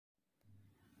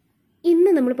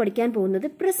ഇന്ന് നമ്മൾ പഠിക്കാൻ പോകുന്നത്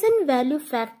present value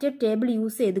factor table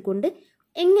use ചെയ്തുകൊണ്ട്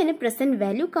എങ്ങനെ പ്രസന്റ്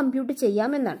വാല്യൂ കമ്പ്യൂട്ട്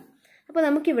ചെയ്യാമെന്നാണ്. അപ്പോൾ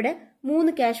നമുക്കിവിടെ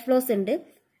 3 ക്യാഷ് ഫ്ലോസ് ഉണ്ട്.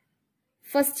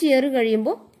 ഫസ്റ്റ് ഇയർ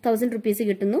കഴിയുമ്പോൾ 1000 റുപ്പീസ്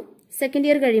കിട്ടുന്നു, സെക്കൻഡ്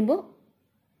ഇയർ കഴിയുമ്പോൾ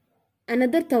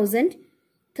അനദർ 1000,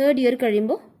 തേർഡ് ഇയർ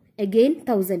കഴിയുമ്പോൾ അഗെയിൻ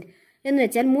 1000 എന്ന്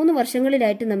വെച്ചാൽ 3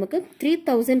 വർഷങ്ങളിലായിട്ട് നമുക്ക്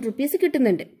 3000 റുപ്പീസ്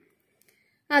കിട്ടുന്നുണ്ട്.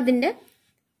 അതിൻ്റെ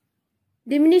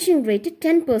ഡിമിനിഷിംഗ് റേറ്റ്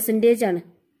 10% ആണ്.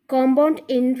 കോമ്പൗണ്ട്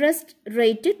ഇൻട്രസ്റ്റ്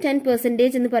റേറ്റ്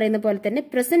 10% എന്ന് പറയുന്ന പോലെ തന്നെ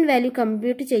പ്രസന്റ് വാല്യൂ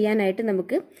കമ്പ്യൂട്ട് ചെയ്യാനായിട്ട്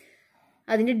നമുക്ക്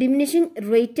അതിൻ്റെ ഡിമിനിഷിംഗ്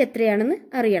റേറ്റ് എത്രയാണെന്ന്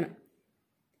അറിയണം.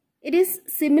 It is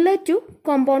similar to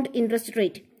compound interest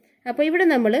rate. അപ്പോൾ ഇവിടെ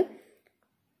നമ്മൾ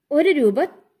 1 രൂപ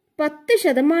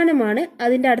 10%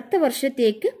 അതിൻ്റെ അടുത്ത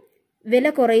വർഷത്തേക്ക് വില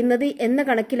കുറയുന്നത് എന്ന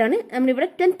കണക്കിലാണ് നമ്മളിവിടെ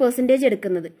 10%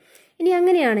 എടുക്കുന്നത്. ഇനി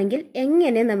അങ്ങനെയാണെങ്കിൽ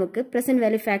എങ്ങനെ നമുക്ക് present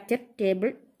value factor table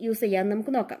use ചെയ്യാമെന്ന്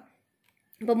നമുക്ക് നോക്കാം.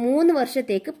 അപ്പോൾ 3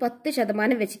 വർഷത്തേക്ക്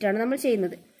 10% വെച്ചിട്ടാണ് നമ്മൾ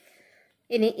ചെയ്യുന്നത്.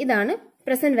 ഇനി ഇതാണ്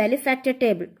പ്രസന്റ് വാല്യൂ ഫാക്ടർ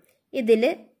ടേബിൾ. ഇതിൽ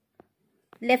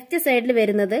ലെഫ്റ്റ് സൈഡിൽ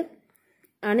വരുന്നത്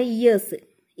ആണ് ഇയേഴ്സ്.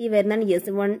 ഈ വരുന്നതാണ്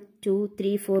ഇയേഴ്സ് 1, 2,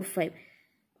 3, 4, 5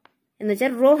 എന്ന്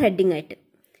വെച്ചാൽ റോ ഹെഡിങ് ആയിട്ട്.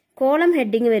 കോളം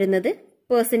ഹെഡിങ് വരുന്നത്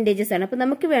പെർസെൻറ്റേജസ് ആണ്. അപ്പോൾ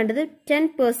നമുക്ക് വേണ്ടത്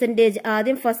 10%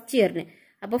 ആദ്യം ഫസ്റ്റ് ഇയറിന്.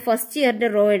 അപ്പോൾ ഫസ്റ്റ് ഇയറിൻ്റെ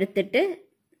റോ എടുത്തിട്ട്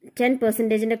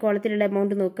 10%ൻ്റെ കോളത്തിലുള്ള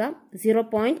എമൗണ്ട് നോക്കാം,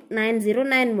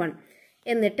 0.9091.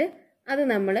 എന്നിട്ട് അത്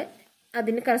നമ്മൾ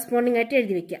അതിന് കറസ്പോണ്ടിങ് ആയിട്ട്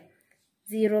എഴുതി വയ്ക്കാം,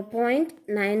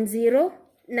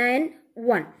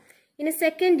 0.9091. ഇനി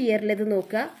സെക്കൻഡ് ഇയറിൽ ഇത്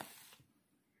നോക്കുക.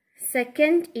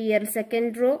 സെക്കൻഡ് ഇയർ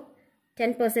സെക്കൻഡ് റോ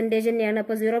 10% തന്നെയാണ്.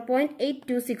 അപ്പോൾ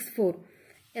 0.8264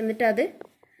 എന്നിട്ട്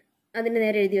അതിന്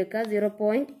നേരെ എഴുതി വെക്കുക,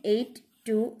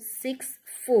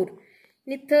 0.8264.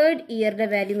 ഇനി തേർഡ് ഇയറിൻ്റെ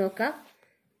വാല്യൂ നോക്കാം.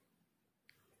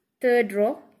 Third row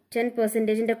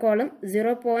 10%ൻ്റെ column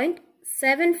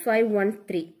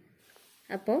 0.7513.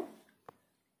 അപ്പോൾ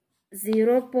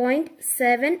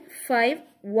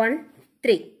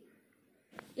 0.7513.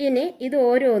 ഇനി ഇത്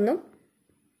ഓരോന്നും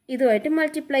ഇതുമായിട്ട്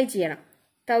മൾട്ടിപ്ലൈ ചെയ്യണം.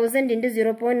 1000 ×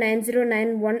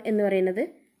 0.9091 എന്ന് പറയുന്നത്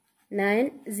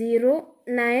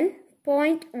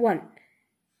 909.1.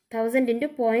 1000 ×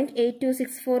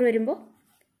 0.8264 വരുമ്പോൾ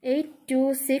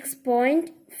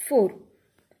 826.4.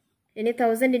 ഇനി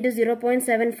 1000 ×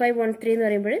 0.7513 എന്ന്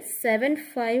പറയുമ്പോൾ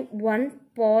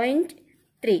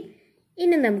 751.3.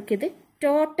 ഇനി നമുക്കിത്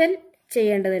ടോട്ടൽ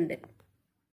ചെയ്യേണ്ടതുണ്ട്.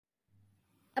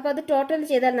 അപ്പോൾ അത് ടോട്ടൽ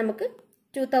ചെയ്താൽ നമുക്ക്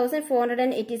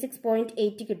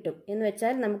 2486.8 കിട്ടും. എന്ന്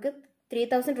വെച്ചാൽ നമുക്ക്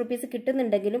 3000 റുപ്പീസ്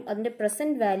കിട്ടുന്നുണ്ടെങ്കിലും അതിൻ്റെ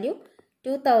പ്രസന്റ് വാല്യൂ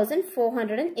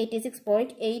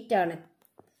 2486.8 ആണ്.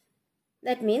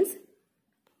 ദാറ്റ് മീൻസ്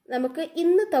നമുക്ക്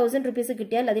ഇന്ന് 1000 റുപ്പീസ്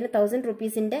കിട്ടിയാൽ അതിന് 1000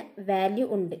 റുപ്പീസിൻ്റെ വാല്യൂ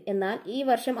ഉണ്ട്. എന്നാൽ ഈ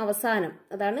വർഷം അവസാനം,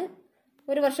 അതാണ്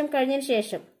 1 വർഷം കഴിഞ്ഞതിന്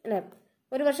ശേഷം അല്ലേ,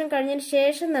 1 വർഷം കഴിഞ്ഞതിന്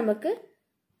ശേഷം നമുക്ക്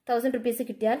 1000 റുപ്പീസ്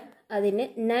കിട്ടിയാൽ അതിന്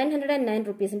 909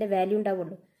 റുപ്പീസിൻ്റെ വാല്യൂ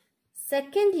ഉണ്ടാവുള്ളൂ.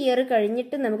 സെക്കൻഡ് ഇയർ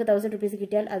കഴിഞ്ഞിട്ട് നമുക്ക് 1000 റുപ്പീസ്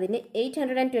കിട്ടിയാൽ അതിന്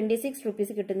 826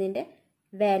 റുപ്പീസ് കിട്ടുന്നതിൻ്റെ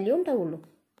വാല്യൂ ഉണ്ടാവുള്ളൂ.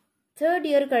 തേർഡ്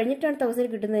ഇയർ കഴിഞ്ഞിട്ടാണ് 1000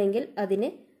 കിട്ടുന്നതെങ്കിൽ അതിന്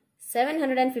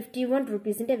 751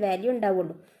 റുപ്പീസിൻ്റെ വാല്യൂ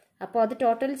ഉണ്ടാവുള്ളൂ. അപ്പോൾ അത്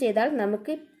ടോട്ടൽ ചെയ്താൽ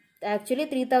നമുക്ക് ആക്ച്വലി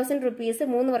 3000 റുപ്പീസ്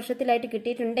 3 വർഷത്തിലായിട്ട്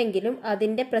കിട്ടിയിട്ടുണ്ടെങ്കിലും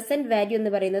അതിൻ്റെ പ്രസന്റ് വാല്യൂ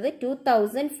എന്ന് പറയുന്നത്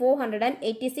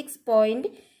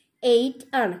 2486.8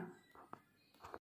 ആണ്.